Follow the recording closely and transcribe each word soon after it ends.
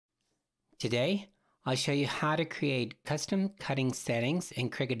Today, I'll show you how to create custom cutting settings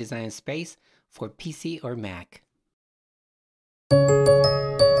in Cricut Design Space for PC or Mac.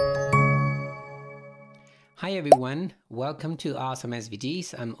 Hi everyone, welcome to Awesome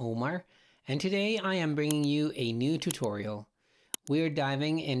SVGs. I'm Omar, and today I am bringing you a new tutorial. We're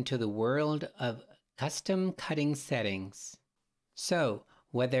diving into the world of custom cutting settings. So,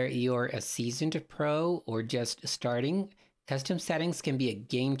 whether you're a seasoned pro or just starting, custom settings can be a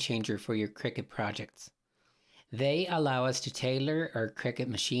game changer for your Cricut projects. They allow us to tailor our Cricut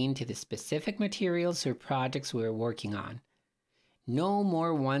machine to the specific materials or projects we're working on. No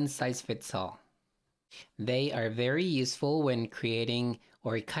more one size fits all. They are very useful when creating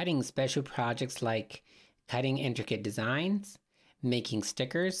or cutting special projects like cutting intricate designs, making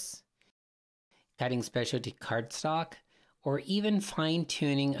stickers, cutting specialty cardstock, or even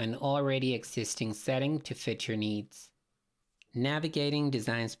fine-tuning an already existing setting to fit your needs. Navigating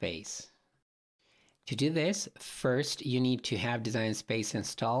Design Space. To do this, first you need to have Design Space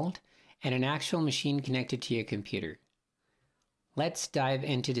installed and an actual machine connected to your computer. Let's dive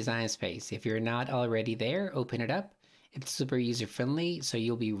into Design Space. If you're not already there, open it up. It's super user-friendly, so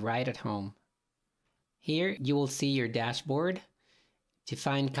you'll be right at home. Here you will see your dashboard. To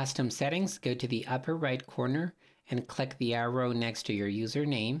find custom settings, go to the upper right corner and click the arrow next to your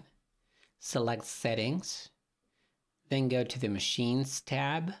username. Select Settings. Then go to the Machines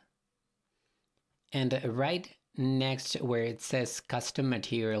tab, and right next where it says Custom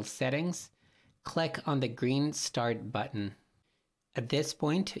Material Settings, click on the green Start button. At this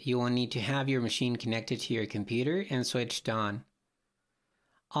point, you will need to have your machine connected to your computer and switched on.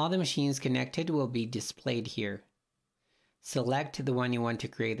 All the machines connected will be displayed here. Select the one you want to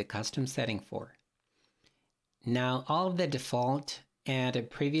create the custom setting for. Now, all of the default and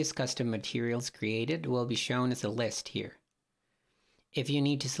previous custom materials created will be shown as a list here. If you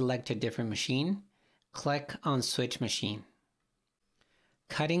need to select a different machine, click on Switch Machine.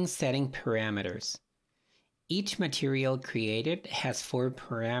 Cutting Setting Parameters. Each material created has 4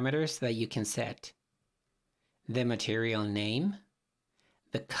 parameters that you can set. The material name,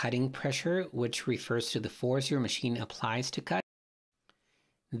 the cutting pressure, which refers to the force your machine applies to cut.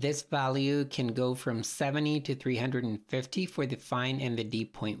 This value can go from 70 to 350 for the fine and the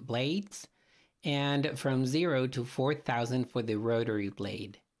deep point blades, and from 0 to 4000 for the rotary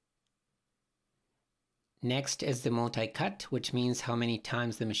blade. Next is the multi-cut, which means how many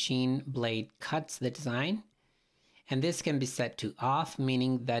times the machine blade cuts the design. And this can be set to off,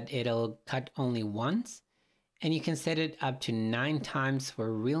 meaning that it'll cut only once, and you can set it up to 9 times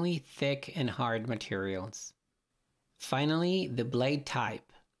for really thick and hard materials. Finally, the blade type.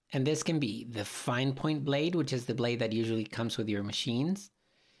 And this can be the fine point blade, which is the blade that usually comes with your machines,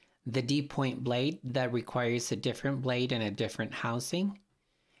 the deep point blade that requires a different blade and a different housing,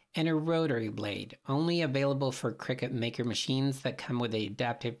 and a rotary blade, only available for Cricut Maker machines that come with the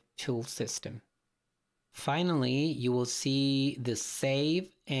adaptive tool system. Finally, you will see the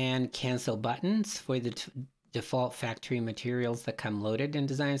Save and Cancel buttons for the default factory materials that come loaded in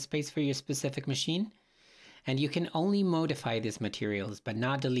Design Space for your specific machine. And you can only modify these materials, but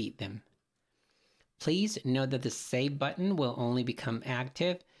not delete them. Please note that the Save button will only become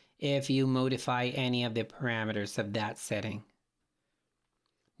active if you modify any of the parameters of that setting.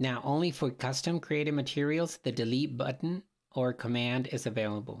 Now, only for custom created materials, the Delete button or command is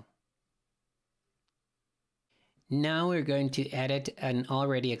available. Now we're going to edit an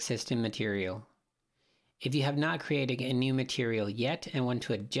already existing material. If you have not created a new material yet and want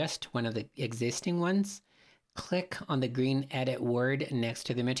to adjust one of the existing ones, click on the green Edit word next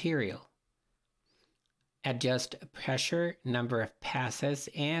to the material. Adjust pressure, number of passes,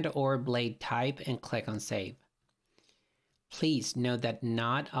 and/or blade type and click on Save. Please note that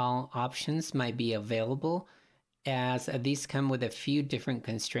not all options might be available, as these come with a few different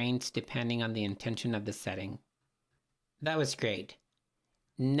constraints depending on the intention of the setting. That was great.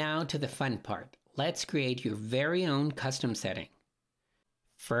 Now to the fun part. Let's create your very own custom setting.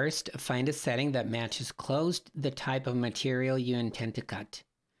 First, find a setting that matches close the type of material you intend to cut.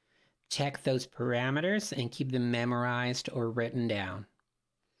 Check those parameters and keep them memorized or written down.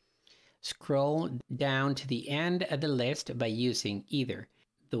 Scroll down to the end of the list by using either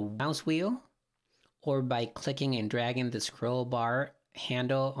the mouse wheel or by clicking and dragging the scroll bar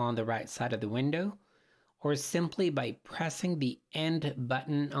handle on the right side of the window, or simply by pressing the End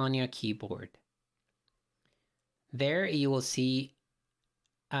button on your keyboard. There you will see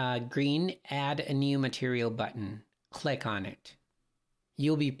a green Add a New Material button. Click on it.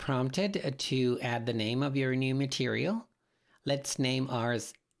 You'll be prompted to add the name of your new material. Let's name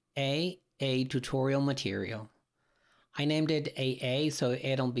ours A tutorial material. I named it AA so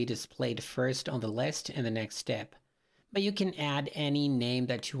it'll be displayed first on the list in the next step. But you can add any name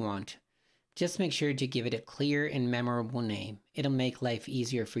that you want. Just make sure to give it a clear and memorable name. It'll make life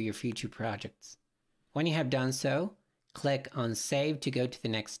easier for your future projects. When you have done so, click on Save to go to the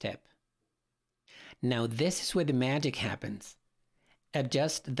next step. Now this is where the magic happens.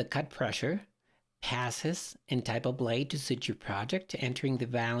 Adjust the cut pressure, passes, and type of blade to suit your project, entering the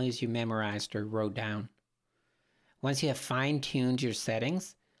values you memorized or wrote down. Once you have fine-tuned your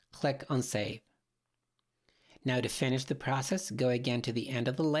settings, click on Save. Now to finish the process, go again to the end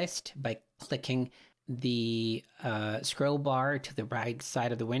of the list by clicking the scroll bar to the right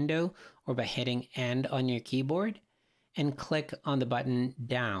side of the window or by hitting End on your keyboard and click on the button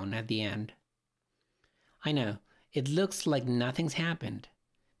Down at the end. I know, it looks like nothing's happened,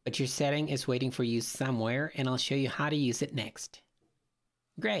 but your setting is waiting for you somewhere and I'll show you how to use it next.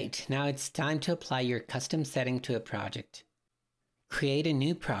 Great, now it's time to apply your custom setting to a project. Create a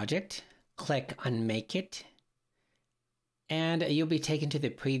new project, click on Make It, and you'll be taken to the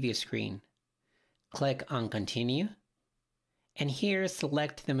previous screen. Click on Continue, and here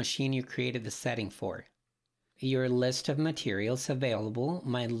select the machine you created the setting for. Your list of materials available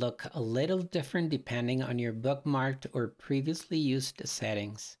might look a little different depending on your bookmarked or previously used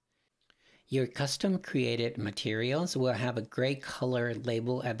settings. Your custom created materials will have a gray color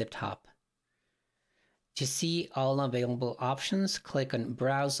label at the top. To see all available options, click on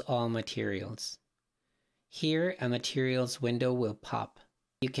Browse All Materials. Here, a materials window will pop.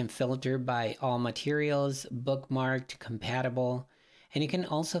 You can filter by all materials, bookmarked, compatible, and you can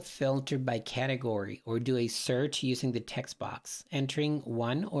also filter by category or do a search using the text box, entering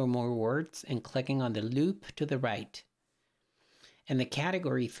one or more words and clicking on the loop to the right. In the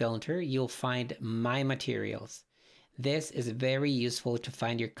category filter, you'll find My Materials. This is very useful to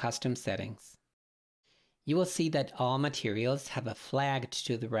find your custom settings. You will see that all materials have a flag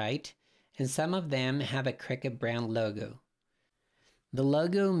to the right, and some of them have a Cricut brand logo. The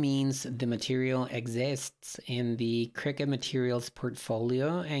logo means the material exists in the Cricut materials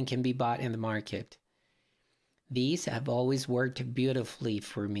portfolio and can be bought in the market. These have always worked beautifully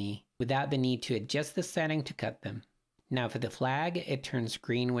for me, without the need to adjust the setting to cut them. Now for the flag, it turns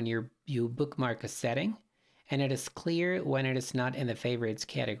green when you bookmark a setting, and it is clear when it is not in the favorites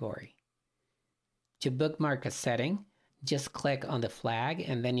category. To bookmark a setting, just click on the flag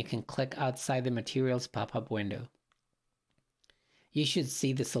and then you can click outside the materials pop-up window. You should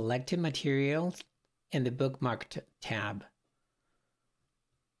see the selected materials in the bookmarked tab.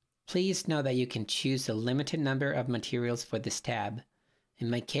 Please know that you can choose a limited number of materials for this tab. In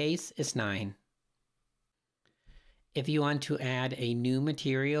my case, it's 9. If you want to add a new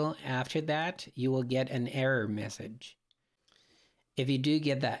material after that, you will get an error message. If you do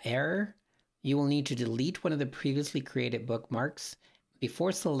get that error, you will need to delete one of the previously created bookmarks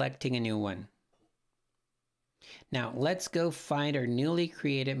before selecting a new one. Now let's go find our newly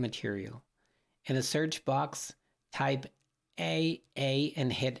created material. In the search box, type AA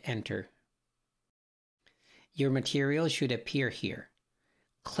and hit enter. Your material should appear here.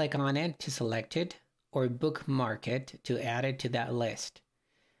 Click on it to select it or bookmark it to add it to that list.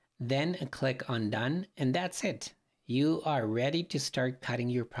 Then click on Done, and that's it. You are ready to start cutting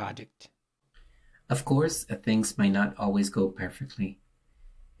your project. Of course, things might not always go perfectly.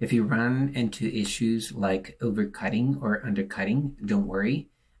 If you run into issues like overcutting or undercutting, don't worry,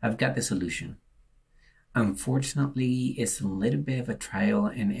 I've got the solution. Unfortunately, it's a little bit of a trial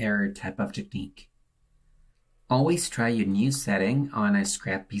and error type of technique. Always try your new setting on a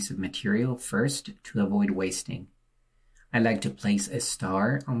scrap piece of material first to avoid wasting. I like to place a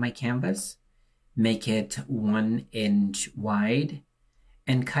star on my canvas, make it 1 inch wide,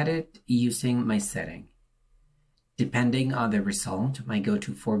 and cut it using my setting. Depending on the result, my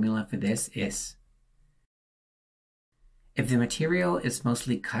go-to formula for this is: if the material is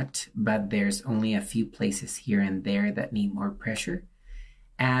mostly cut, but there's only a few places here and there that need more pressure,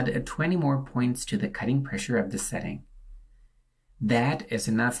 add 20 more points to the cutting pressure of the setting. That is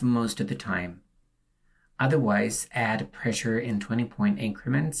enough most of the time. Otherwise, add pressure in 20-point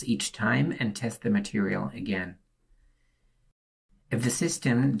increments each time and test the material again. If the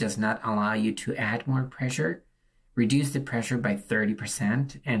system does not allow you to add more pressure, reduce the pressure by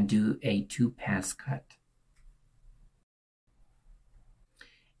 30% and do a 2-pass cut.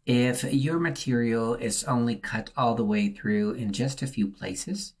 If your material is only cut all the way through in just a few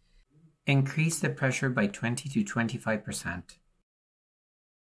places, increase the pressure by 20 to 25%.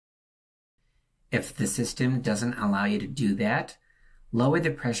 If the system doesn't allow you to do that, lower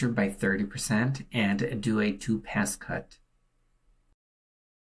the pressure by 30% and do a 2-pass cut.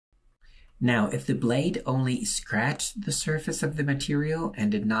 Now, if the blade only scratched the surface of the material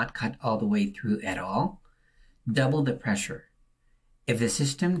and did not cut all the way through at all, double the pressure. If the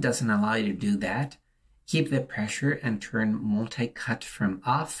system doesn't allow you to do that, keep the pressure and turn multi-cut from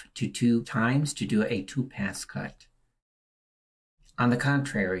off to 2 times to do a 2-pass cut. On the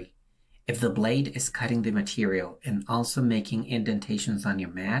contrary, if the blade is cutting the material and also making indentations on your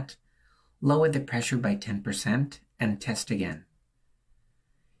mat, lower the pressure by 10% and test again.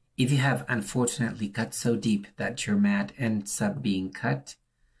 If you have unfortunately cut so deep that your mat ends up being cut,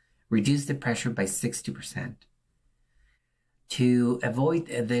 reduce the pressure by 60%. To avoid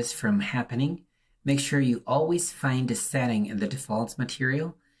this from happening, make sure you always find a setting in the defaults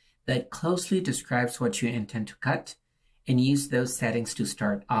material that closely describes what you intend to cut and use those settings to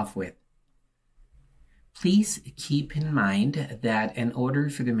start off with. Please keep in mind that in order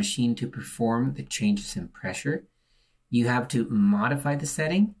for the machine to perform the changes in pressure, you have to modify the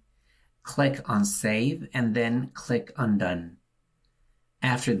setting, click on Save, and then click on Done.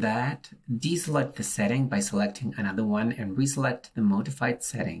 After that, deselect the setting by selecting another one and reselect the modified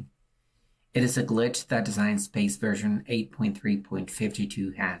setting. It is a glitch that Design Space version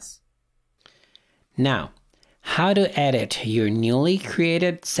 8.3.52 has. Now, how to edit your newly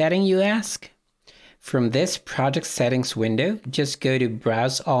created setting, you ask? From this project settings window, just go to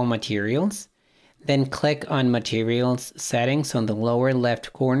Browse All Materials, then click on Materials Settings on the lower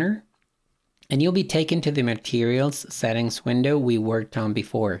left corner, and you'll be taken to the Materials Settings window we worked on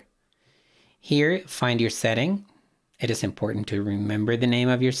before. Here, find your setting. It is important to remember the name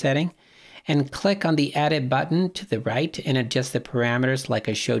of your setting, and click on the Edit button to the right and adjust the parameters like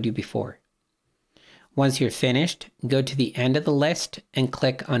I showed you before. Once you're finished, go to the end of the list and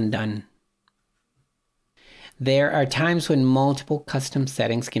click on Done. There are times when multiple custom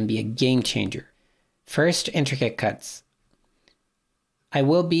settings can be a game changer. First, intricate cuts. I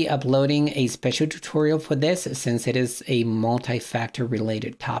will be uploading a special tutorial for this since it is a multi-factor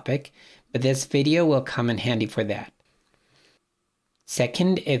related topic, but this video will come in handy for that.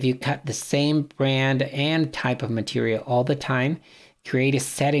 Second, if you cut the same brand and type of material all the time, create a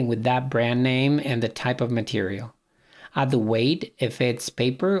setting with that brand name and the type of material. Add the weight if it's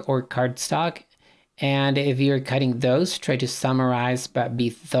paper or cardstock, and if you're cutting those, try to summarize but be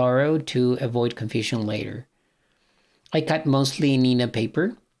thorough to avoid confusion later. I cut mostly Nina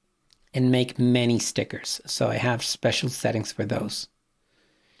paper and make many stickers, so I have special settings for those.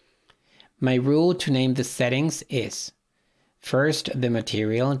 My rule to name the settings is: first, the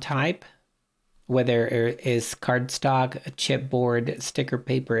material type, whether it is cardstock, chipboard, sticker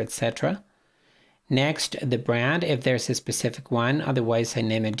paper, etc. Next, the brand, if there's a specific one, otherwise I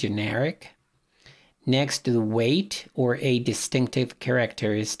name it generic. Next, the weight or a distinctive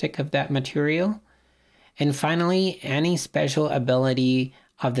characteristic of that material. And finally, any special ability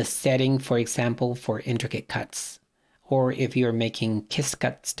of the setting, for example, for intricate cuts, or if you're making kiss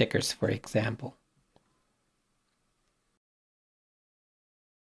cut stickers, for example.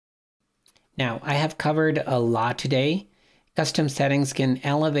 Now, I have covered a lot today. Custom settings can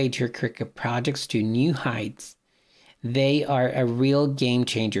elevate your Cricut projects to new heights. They are a real game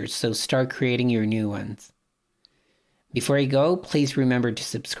changer, so start creating your new ones. Before I go, please remember to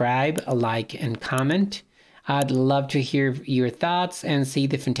subscribe, like, and comment. I'd love to hear your thoughts and see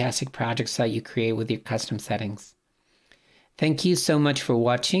the fantastic projects that you create with your custom settings. Thank you so much for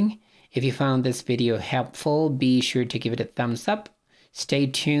watching. If you found this video helpful, be sure to give it a thumbs up. Stay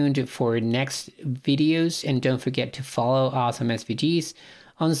tuned for next videos and don't forget to follow Awesome SVGs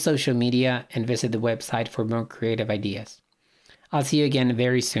on social media and visit the website for more creative ideas. I'll see you again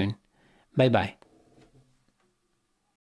very soon. Bye bye.